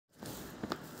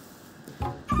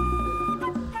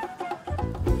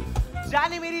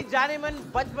जाने मेरी जाने मन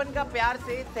बचपन का प्यार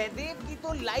से सहदेव की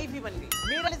तो लाइफ ही बन गई।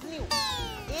 मेरा जेलस नहीं हूँ,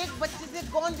 एक बच्चे से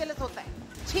कौन जेलस होता है?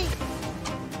 छी।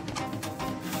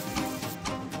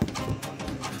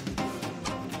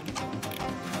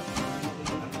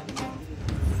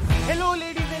 हेलो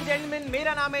लेडीज एंड जेंटलमैन,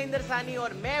 मेरा नाम है इंदर सानी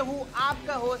और मैं हूँ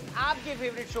आपका होस्ट आपके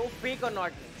फेवरेट शो फेक और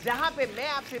नॉट, जहाँ पे मैं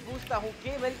आपसे पूछता हूँ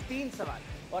केवल 3 सवाल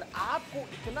और आपको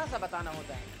इतना सा बताना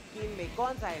होता है कि इनमें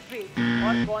कौन सा है फेक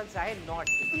और कौन सा है नॉट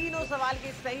फेक। तीनों सवाल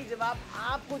के सही जवाब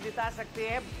आपको जिता सकते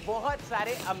हैं बहुत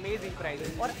सारे अमेजिंग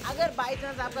प्राइजेस। और अगर बाई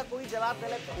चांस आपका कोई जवाब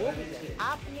गलत हो भी जाए,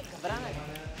 आपने घबराना है,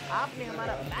 आपने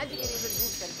हमारा मैजिक इरेजर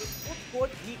यूज करके उस कोड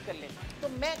ठीक कर लेना। तो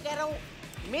मैं कह रहा हूँ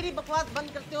मेरी बकवास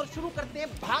बंद करते हैं और शुरू करते हैं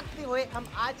भागते हुए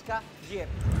हम आज का ये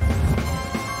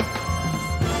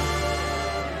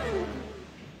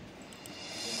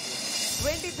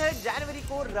 23 जनवरी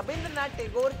को रविंद्रनाथ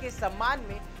टैगोर के सम्मान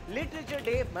में लिटरेचर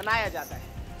डे मनाया जाता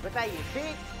है। बताइए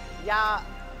फेक या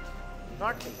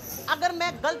नॉट फेक? अगर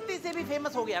मैं गलती से भी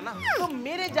फेमस हो गया ना तो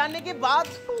मेरे जाने के बाद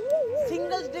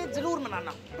सिंगल्स डे जरूर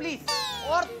मनाना प्लीज।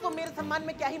 और तो मेरे सम्मान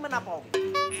में क्या ही मना पाओगे,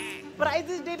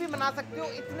 प्राइजेस डे भी मना सकते हो,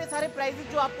 इतने सारे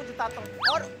प्राइजेस जो आपको जिताता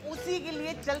हूँ। और उसी के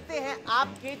लिए चलते हैं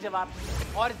आपके जवाब,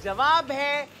 और जवाब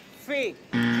है फेक।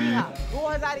 जी हाँ,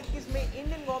 2021 में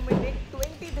इंडियन गवर्नमेंट ने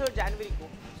 23 जनवरी को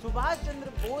सुभाष चंद्र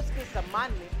बोस के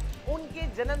सम्मान में उनके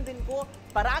जन्मदिन को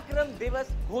पराक्रम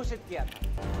दिवस घोषित किया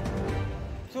था।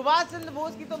 सुभाष चंद्र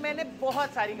बोस की तो मैंने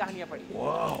बहुत सारी कहानियां पढ़ी।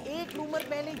 एक रूमर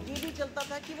पहले ये भी चलता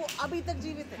था कि वो अभी तक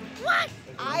जीवित है।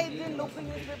 आए दिन लोकल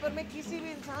न्यूज़पेपर में किसी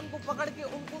भी इंसान को पकड़ के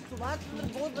उनको सुभाष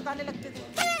चंद्र बोस बताने लगते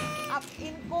थे। अब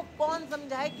इनको कौन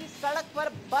समझाए कि सड़क पर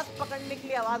बस पकड़ने के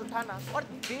लिए आवाज उठाना और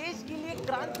देश के लिए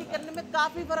क्रांति करने में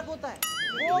काफी फर्क होता है।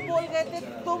 वो बोल गए थे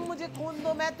तुम मुझे खून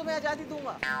दो मैं तुम्हें आजादी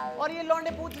दूंगा, और ये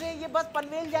लौंडे पूछ रहे हैं ये बस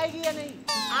पनवेल जाएगी या नहीं।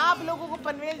 आप लोगों को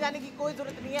पनवेल जाने की कोई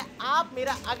जरूरत नहीं है। आप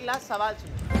मेरा अगला सवाल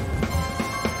सुनिए।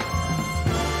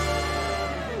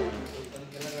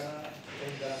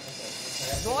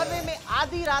 नॉर्वे में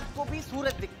आधी रात को भी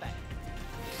सूरज दिखता है।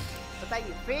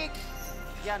 बताइए फेक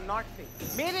या नॉट फेक?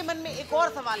 मेरे मन में एक और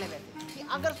सवाल है वैसे कि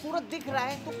अगर सूरज दिख रहा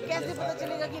है तो कैसे पता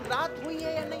चलेगा कि रात हुई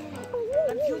है या नहीं हुई?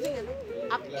 कंफ्यूजिंग है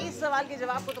ना। अब इस सवाल के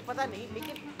जवाब को तो पता नहीं,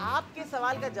 लेकिन आपके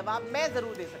सवाल का जवाब मैं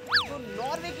जरूर दे सकता हूँ। तो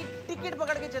नॉर्वे की टिकट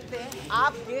पकड़ के चलते हैं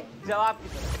आपके जवाब की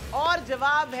तरफ, और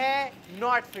जवाब है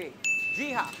नॉट फेक।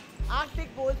 जी हाँ,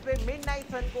 आर्कटिक पोल पे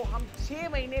मिडनाइट सन को हम 6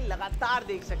 महीने लगातार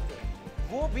देख सकते हैं,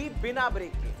 वो भी बिना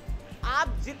ब्रेक के।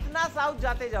 आप जितना साउथ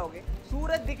जाते जाओगे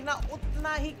सूरज दिखना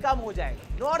उतना ही कम हो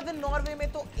जाएगा। नॉर्दर्न नॉर्वे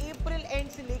में तो अप्रैल एंड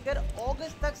से लेकर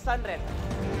अगस्त तक सन रहता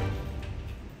है।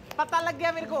 पता लग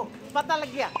गया मेरे को, पता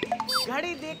लग गया।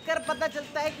 घड़ी देखकर पता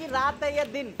चलता है कि रात है या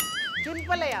दिन।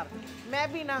 सिंपल है यार,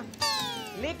 मैं भी ना।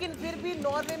 लेकिन फिर भी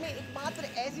नॉर्वे में एकमात्र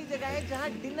ऐसी जगह है जहां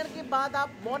डिनर के बाद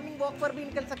आप मॉर्निंग वॉक पर भी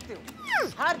निकल सकते हो।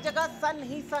 हर जगह सन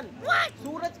ही सन।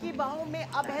 सूरज की बाहों में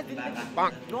अब है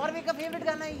जिंदगी। नॉर्वे का फेवरेट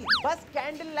गाना ही है। बस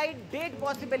कैंडल लाइट डेट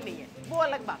पॉसिबल नहीं है, वो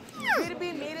अलग बात। फिर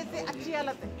भी मेरे से अच्छी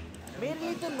हालत है। मेरे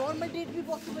लिए तो नॉर्मल डेट भी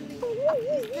पॉसिबल नहीं। अब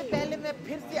इससे पहले मैं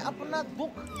फिर से अपना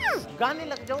दुख गाने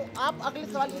लग जाऊं, आप अगले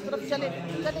सवाल की तरफ चले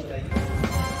चले।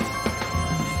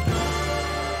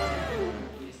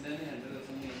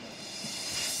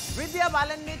 विद्या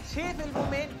बालन ने 6 फिल्मों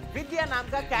में विद्या नाम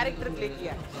का कैरेक्टर प्ले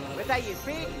किया है। बताइए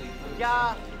फेक या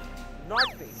नॉट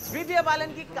फेक? विद्या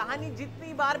बालन की कहानी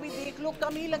जितनी बार भी देख लो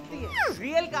कम ही लगती है।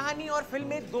 रियल कहानी और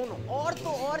फिल्में दोनों। और तो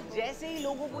और जैसे ही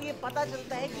लोगों को ये पता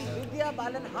चलता है कि विद्या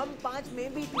बालन हम 5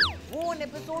 में भी थी, वो उन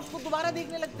एपिसोड्स को दोबारा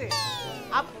देखने लगते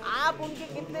हैं। अब आप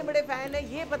उनके कितने बड़े फैन हैं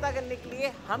ये पता करने के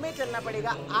लिए हमें चलना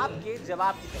पड़ेगा आपके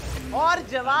जवाब की तरफ, और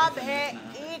जवाब है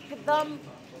एकदम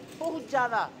बहुत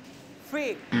ज्यादा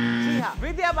फेक। जी हाँ,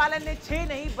 विद्या बालन ने 6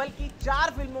 नहीं बल्कि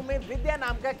 4 फिल्मों में विद्या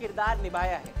नाम का किरदार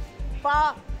निभाया है।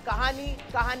 कहानी,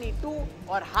 कहानी 2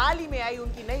 और हाल ही में आई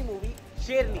उनकी नई मूवी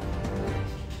शेरनी।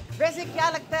 वैसे क्या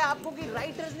लगता है आपको कि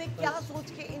राइटर्स ने क्या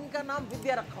सोच के इनका नाम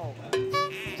विद्या रखा होगा?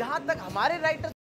 जहां तक हमारे राइटर्स